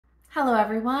Hello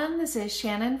everyone, this is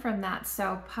Shannon from That's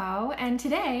So Po, and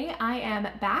today I am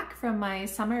back from my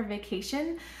summer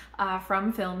vacation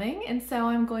from filming, and so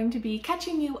I'm going to be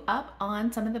catching you up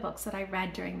on some of the books that I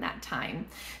read during that time.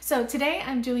 So today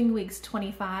I'm doing weeks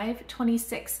 25,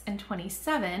 26, and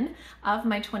 27 of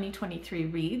my 2023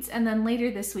 reads, and then later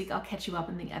this week I'll catch you up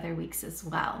in the other weeks as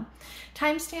well.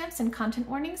 Timestamps and content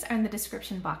warnings are in the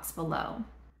description box below.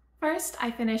 First, I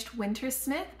finished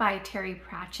Wintersmith by Terry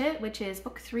Pratchett, which is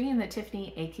book 3 in the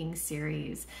Tiffany Aching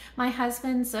series. My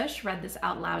husband, Zush, read this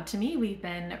out loud to me. We've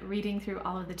been reading through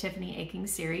all of the Tiffany Aching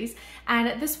series,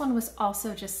 and this one was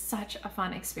also just such a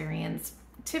fun experience.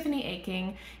 Tiffany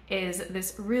Aching is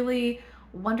this really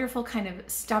wonderful, kind of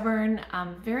stubborn,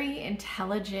 very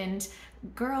intelligent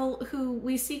girl who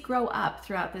we see grow up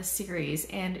throughout this series,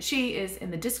 and she is in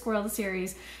the Discworld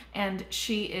series and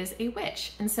she is a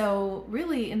witch, and so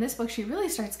really in this book she really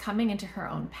starts coming into her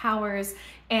own powers,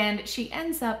 and she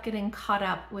ends up getting caught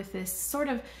up with this sort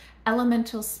of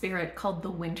elemental spirit called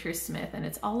the Wintersmith, and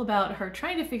it's all about her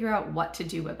trying to figure out what to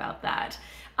do about that.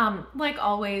 Like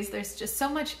always, there's just so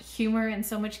much humor and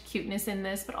so much cuteness in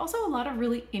this, but also a lot of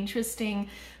really interesting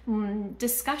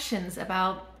discussions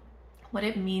about what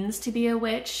it means to be a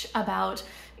witch, about,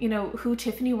 you know, who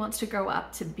Tiffany wants to grow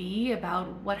up to be,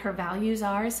 about what her values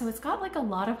are. So it's got like a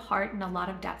lot of heart and a lot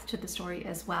of depth to the story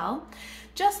as well.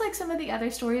 Just like some of the other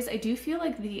stories, I do feel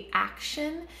like the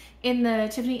action in the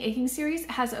Tiffany Aching series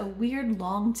has a weird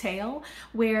long tail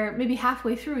where maybe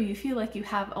halfway through you feel like you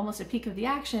have almost a peak of the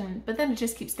action, but then it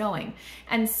just keeps going.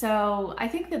 And so I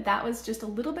think that that was just a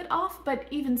little bit off, but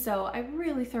even so, I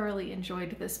really thoroughly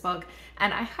enjoyed this book,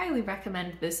 and I highly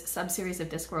recommend this sub-series of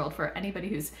Discworld for anybody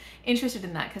who's interested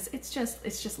in that, because it's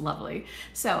just lovely.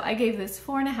 So I gave this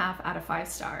 4.5 out of 5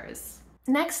 stars.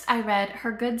 Next, I read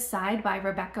Her Good Side by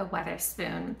Rebekah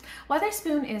Weatherspoon.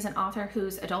 Weatherspoon is an author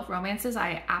whose adult romances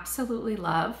I absolutely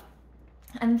love.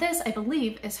 And this, I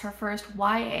believe, is her first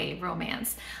YA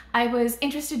romance. I was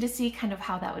interested to see kind of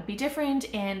how that would be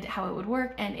different and how it would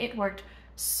work, and it worked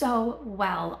so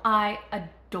well. I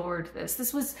adored this.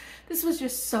 This was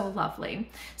just so lovely.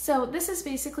 So this is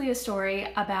basically a story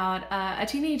about a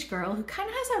teenage girl who kind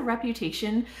of has a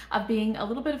reputation of being a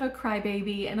little bit of a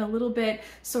crybaby and a little bit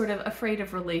sort of afraid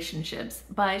of relationships,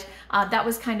 but that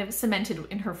was kind of cemented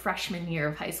in her freshman year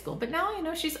of high school. But now, you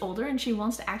know, she's older and she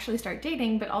wants to actually start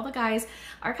dating, but all the guys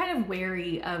are kind of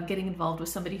wary of getting involved with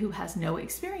somebody who has no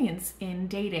experience in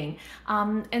dating.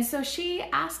 And so she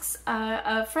asks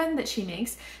a friend that she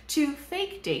makes to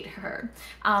fake date her.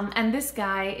 And this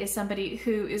guy is somebody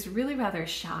who is really rather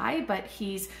shy, but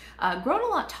he's grown a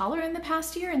lot taller in the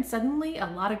past year, and suddenly a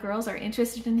lot of girls are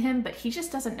interested in him, but he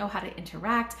just doesn't know how to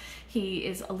interact. He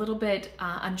is a little bit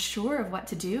unsure of what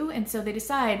to do, and so they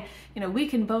decide, you know, we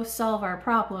can both solve our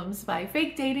problems by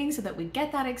fake dating so that we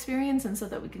get that experience and so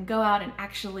that we can go out and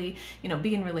actually, you know,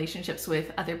 be in relationships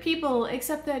with other people,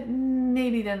 except that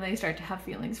maybe then they start to have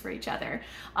feelings for each other.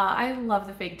 I love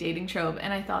the fake dating trope,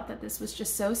 and I thought that this was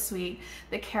just so sweet.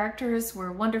 The characters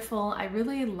were wonderful. I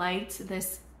really liked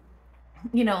this,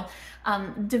 you know,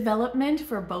 development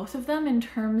for both of them in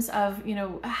terms of, you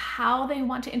know, how they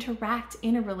want to interact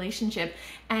in a relationship.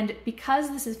 And because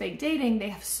this is fake dating, they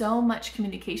have so much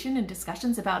communication and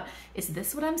discussions about, is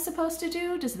this what I'm supposed to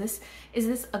do? Is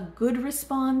this a good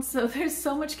response? So there's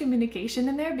so much communication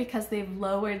in there because they've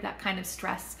lowered that kind of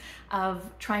stress of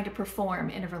trying to perform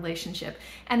in a relationship.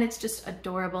 And it's just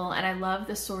adorable. And I love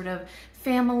the sort of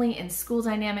family and school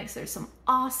dynamics. There's some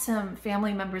awesome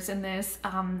family members in this,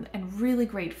 and really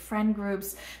great friend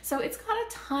groups. So it's got a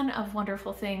ton of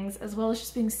wonderful things, as well as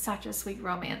just being such a sweet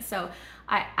romance. So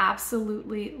I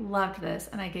absolutely loved this,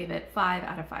 and I gave it 5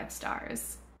 out of 5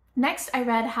 stars. Next, I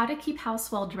read How to Keep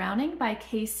House While Drowning by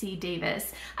K.C.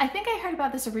 Davis. I think I heard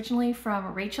about this originally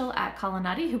from Rachel at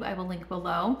Colonnati, who I will link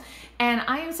below, and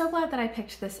I am so glad that I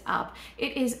picked this up.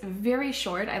 It is very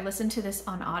short. I listened to this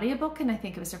on audiobook, and I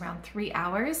think it was around 3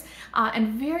 hours, and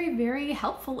very, very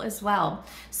helpful as well.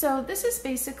 So this is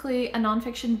basically a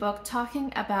nonfiction book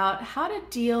talking about how to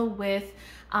deal with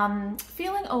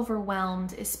feeling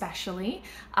overwhelmed, especially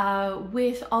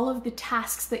with all of the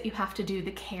tasks that you have to do,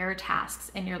 the care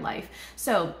tasks in your life.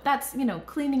 So that's, you know,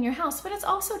 cleaning your house, but it's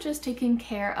also just taking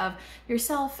care of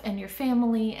yourself and your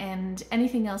family and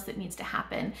anything else that needs to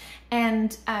happen.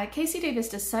 And K.C. Davis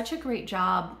does such a great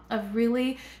job of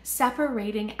really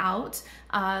separating out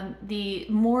the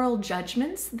moral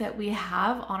judgments that we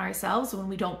have on ourselves when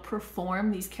we don't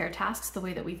perform these care tasks the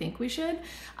way that we think we should,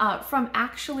 from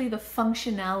actually the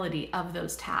functionality of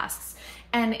those tasks.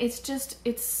 And it's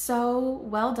so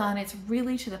well done. It's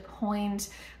really to the point.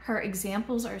 Her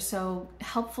examples are so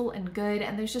helpful and good,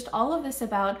 and there's just all of this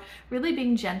about really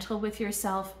being gentle with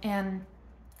yourself and,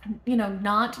 you know,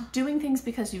 not doing things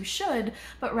because you should,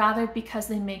 but rather because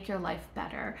they make your life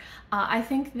better. I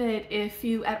think that if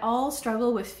you at all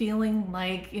struggle with feeling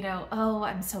like, you know, oh,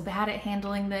 I'm so bad at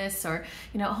handling this, or,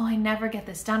 you know, oh, I never get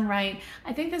this done right,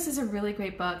 I think this is a really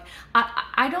great book.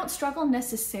 I don't struggle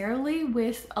necessarily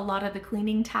with a lot of the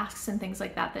cleaning tasks and things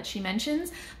like that she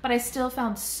mentions, but I still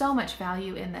found so much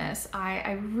value in this.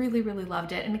 I really, really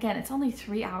loved it. And again, it's only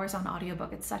 3 hours on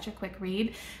audiobook. It's such a quick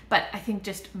read, but I think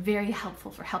just very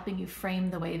helpful for helping you frame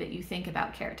the way that you think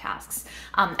about care tasks.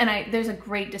 And there's a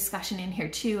great discussion in here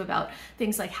too about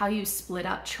things like how you split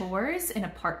up chores in a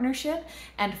partnership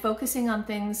and focusing on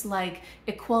things like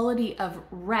equality of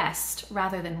rest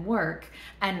rather than work,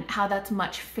 and how that's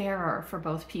much fairer for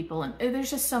both people. And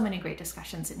there's just so many great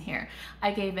discussions in here.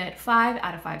 I gave it 5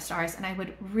 out of 5 stars, and I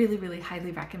would really, really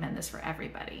highly recommend this for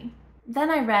everybody. Then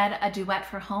I read A Duet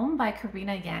for Home by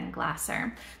Karina Yan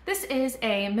Glasser. This is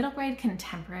a middle grade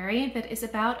contemporary that is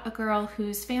about a girl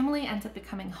whose family ends up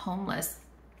becoming homeless.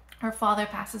 Her father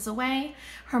passes away,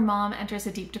 her mom enters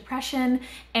a deep depression,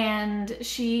 and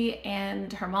she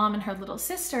and her mom and her little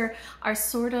sister are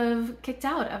sort of kicked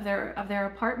out of their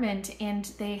apartment, and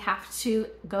they have to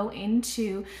go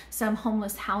into some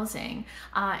homeless housing.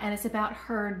 And it's about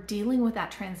her dealing with that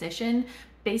transition,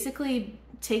 basically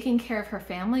taking care of her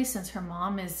family since her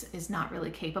mom is not really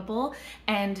capable,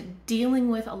 and dealing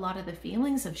with a lot of the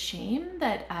feelings of shame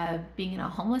that being in a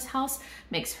homeless house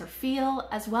makes her feel,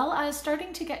 as well as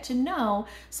starting to get to know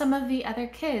some of the other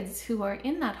kids who are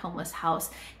in that homeless house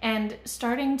and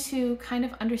starting to kind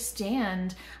of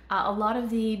understand a lot of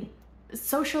the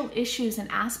social issues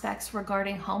and aspects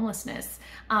regarding homelessness.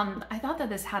 I thought that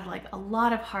this had like a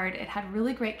lot of heart. It had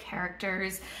really great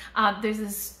characters. There's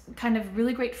this kind of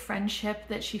really great friendship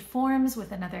that she forms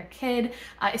with another kid,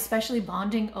 especially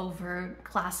bonding over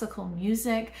classical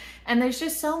music. And there's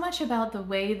just so much about the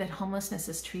way that homelessness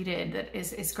is treated that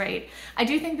is great. I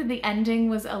do think that the ending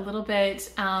was a little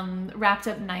bit wrapped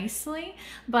up nicely,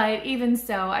 but even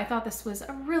so, I thought this was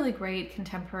a really great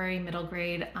contemporary middle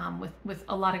grade with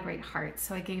a lot of great heart.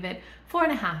 So I gave it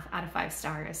 4.5 out of 5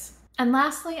 stars. And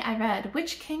lastly, I read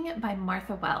Witch King by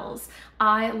Martha Wells.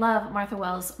 I love Martha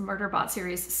Wells' Murderbot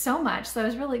series so much, so I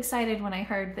was really excited when I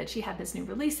heard that she had this new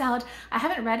release out. I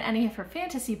haven't read any of her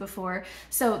fantasy before,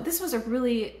 so this was a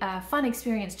really fun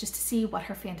experience just to see what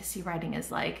her fantasy writing is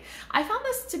like. I found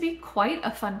this to be quite a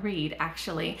fun read,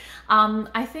 actually.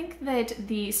 I think that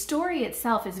the story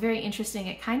itself is very interesting.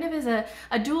 It kind of is a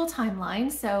dual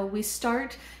timeline, so we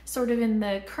start sort of in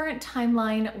the current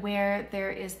timeline where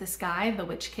there is this guy, the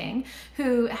Witch King,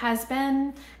 who has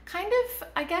been kind of,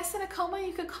 I guess, in a coma,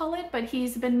 you could call it, but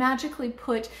he's been magically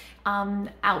put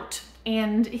out.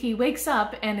 And he wakes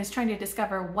up and is trying to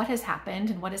discover what has happened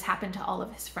and what has happened to all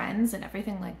of his friends and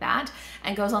everything like that,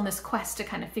 and goes on this quest to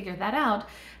kind of figure that out.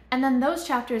 And then those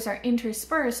chapters are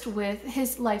interspersed with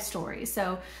his life story.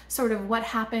 So sort of what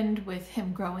happened with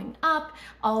him growing up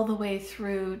all the way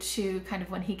through to kind of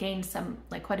when he gained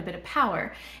quite a bit of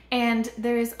power. And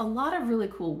there's a lot of really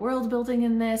cool world building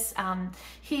in this.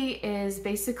 He is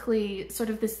basically sort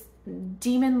of this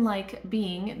demon-like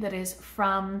being that is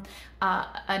from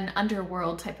an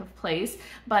underworld type of place,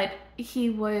 but he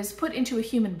was put into a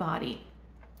human body.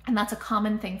 And that's a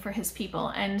common thing for his people.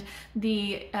 And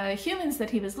the humans that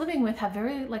he was living with have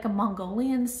very like a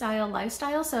Mongolian style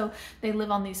lifestyle. So they live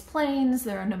on these plains,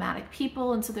 they're a nomadic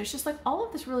people. And so there's just like all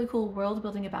of this really cool world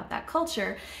building about that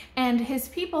culture. And his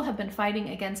people have been fighting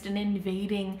against an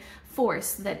invading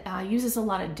force that uses a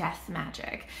lot of death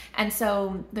magic. And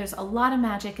so there's a lot of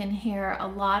magic in here, a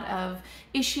lot of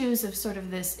issues of sort of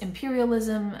this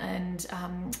imperialism and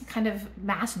kind of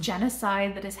mass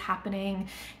genocide that is happening,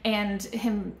 and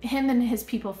him and his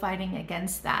people fighting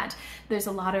against that. There's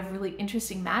a lot of really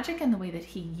interesting magic in the way that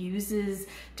he uses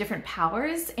different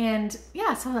powers. And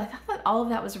yeah, so I thought that all of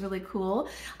that was really cool.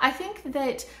 I think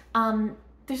that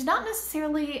there's not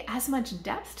necessarily as much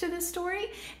depth to this story,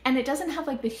 and it doesn't have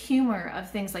like the humor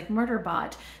of things like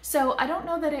Murderbot. So I don't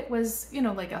know that it was, you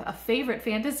know, like a favorite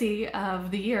fantasy of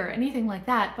the year or anything like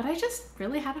that, but I just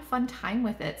really had a fun time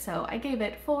with it. So I gave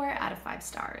it 4 out of 5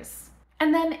 stars.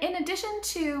 And then in addition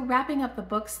to wrapping up the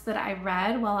books that I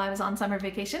read while I was on summer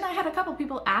vacation, I had a couple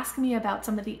people ask me about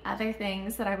some of the other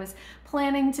things that I was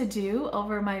planning to do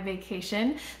over my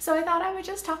vacation. So I thought I would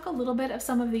just talk a little bit of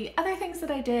some of the other things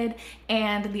that I did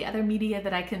and the other media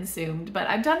that I consumed. But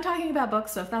I'm done talking about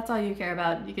books, so if that's all you care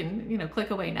about, you can, you know,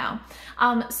 click away now.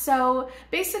 So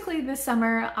basically this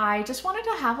summer, I just wanted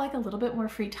to have like a little bit more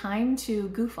free time to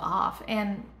goof off.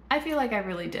 And I feel like I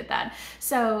really did that.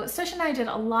 So Sush and I did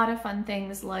a lot of fun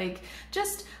things like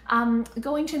just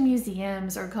going to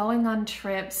museums or going on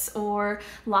trips, or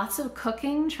lots of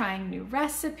cooking, trying new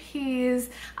recipes,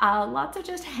 lots of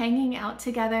just hanging out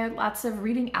together, lots of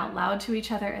reading out loud to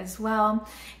each other as well.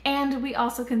 And we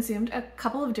also consumed a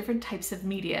couple of different types of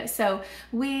media. So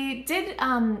we did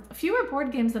fewer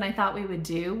board games than I thought we would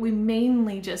do. We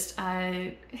mainly just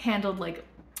handled like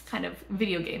kind of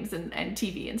video games and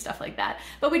TV and stuff like that.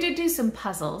 But we did do some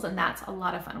puzzles, and that's a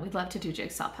lot of fun. We'd love to do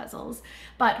jigsaw puzzles.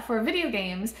 But for video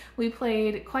games, we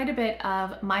played quite a bit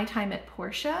of My Time at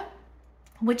Portia,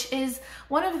 which is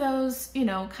one of those, you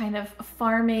know, kind of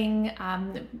farming,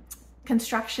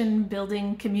 construction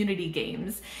building community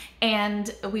games.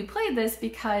 And we played this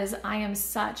because I am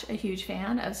such a huge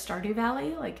fan of Stardew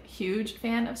Valley, like huge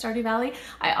fan of Stardew Valley.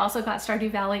 I also got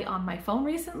Stardew Valley on my phone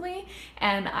recently,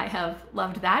 and I have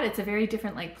loved that. It's a very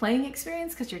different like playing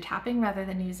experience because you're tapping rather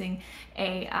than using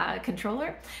a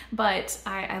controller, but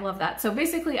I love that. So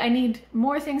basically I need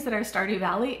more things that are Stardew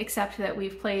Valley, except that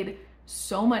we've played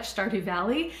so much Stardew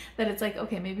Valley that it's like,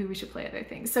 okay, maybe we should play other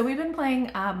things. So we've been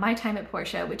playing My Time at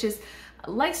Portia, which is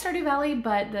like Stardew Valley,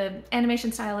 but the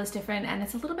animation style is different, and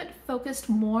it's a little bit focused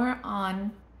more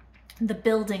on the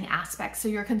building aspect. So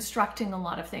you're constructing a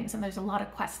lot of things, and there's a lot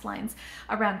of quest lines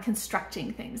around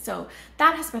constructing things. So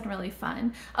that has been really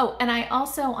fun. Oh, and I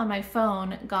also on my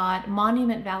phone got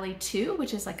Monument Valley 2,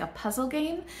 which is like a puzzle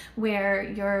game where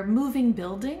you're moving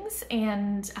buildings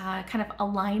and kind of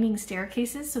aligning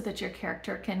staircases so that your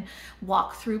character can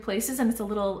walk through places. And it's a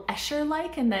little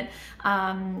Escher-like in that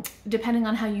depending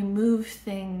on how you move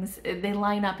things, they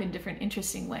line up in different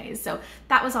interesting ways. So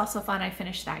that was also fun. I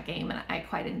finished that game and I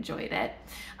quite enjoyed it.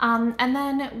 And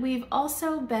then we've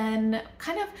also been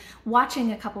kind of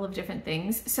watching a couple of different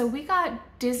things. So we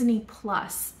got Disney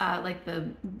Plus, like the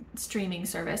streaming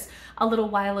service, a little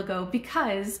while ago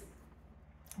because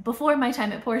before My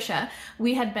Time at Portia,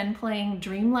 we had been playing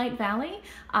Dreamlight Valley,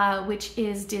 which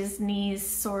is Disney's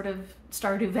sort of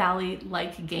Stardew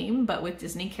Valley-like game, but with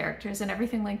Disney characters and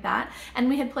everything like that. And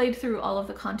we had played through all of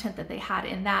the content that they had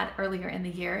in that earlier in the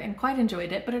year and quite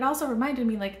enjoyed it. But it also reminded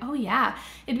me like, oh yeah,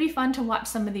 it'd be fun to watch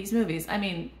some of these movies. I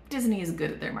mean, Disney is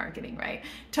good at their marketing, right?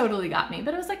 Totally got me.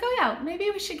 But I was like, oh yeah, maybe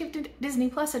we should give Disney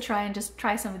Plus a try and just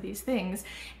try some of these things.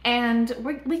 And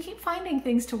we keep finding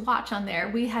things to watch on there.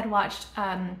 We had watched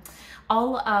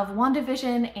all of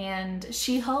Wandavision and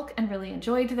She-Hulk and really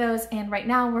enjoyed those. And right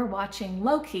now we're watching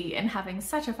Loki and having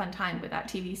such a fun time with that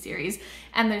TV series.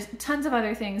 And there's tons of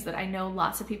other things that I know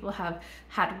lots of people have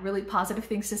had really positive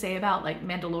things to say about, like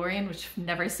Mandalorian, which I've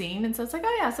never seen. And so it's like,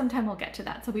 oh yeah, sometime we'll get to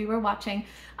that. So we were watching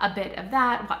a bit of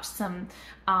that, watched some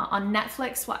on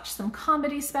Netflix, watched some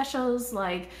comedy specials,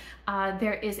 like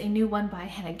there is a new one by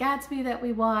Hannah Gadsby that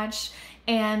we watched.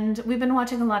 And we've been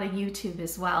watching a lot of YouTube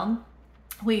as well.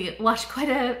 We watched quite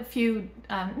a few,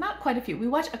 not quite a few, we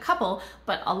watched a couple,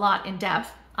 but a lot in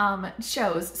depth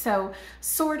shows. So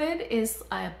Sorted is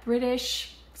a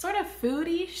British sort of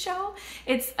foodie show.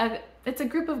 It's a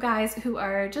group of guys who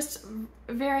are just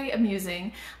very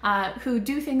amusing, who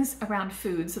do things around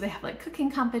food. So they have like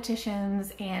cooking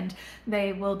competitions, and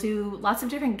they will do lots of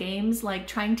different games like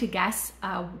trying to guess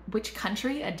which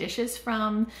country a dish is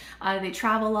from. They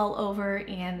travel all over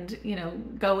and, you know,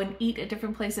 go and eat at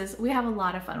different places. We have a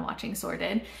lot of fun watching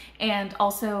Sorted. And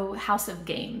also House of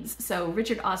Games. So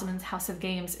Richard Osman's House of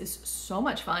Games is so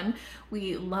much fun.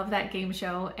 We love that game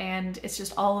show, and it's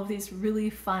just all of these really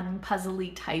fun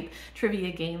puzzly type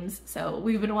trivia games. So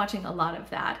we've been watching a lot of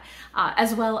that,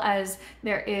 as well as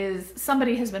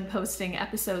somebody has been posting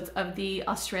episodes of the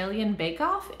Australian Bake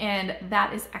Off, and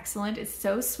that is excellent. It's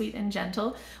so sweet and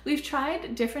gentle. We've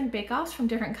tried different bake-offs from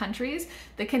different countries.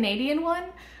 The Canadian one,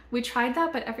 we tried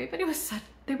that, but everybody was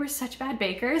they were such bad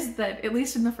bakers that, at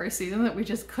least in the first season, that we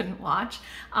just couldn't watch.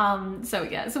 So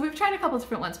yeah, so we've tried a couple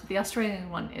different ones, but the Australian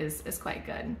one is quite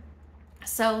good.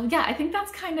 So yeah, I think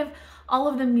that's kind of all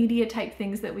of the media type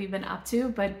things that we've been up to,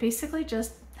 but basically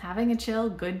just having a chill,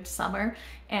 good summer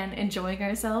and enjoying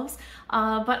ourselves.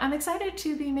 But I'm excited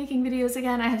to be making videos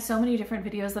again. I have so many different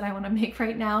videos that I want to make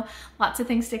right now, lots of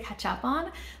things to catch up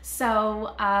on.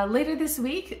 So later this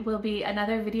week will be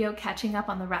another video catching up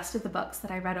on the rest of the books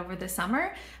that I read over the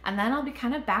summer, and then I'll be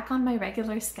kind of back on my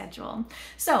regular schedule.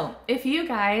 So if you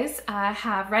guys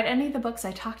have read any of the books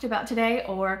I talked about today,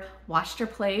 or watched or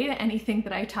played anything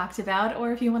that I talked about,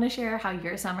 or if you want to share how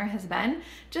your summer has been,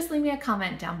 just leave me a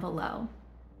comment down below.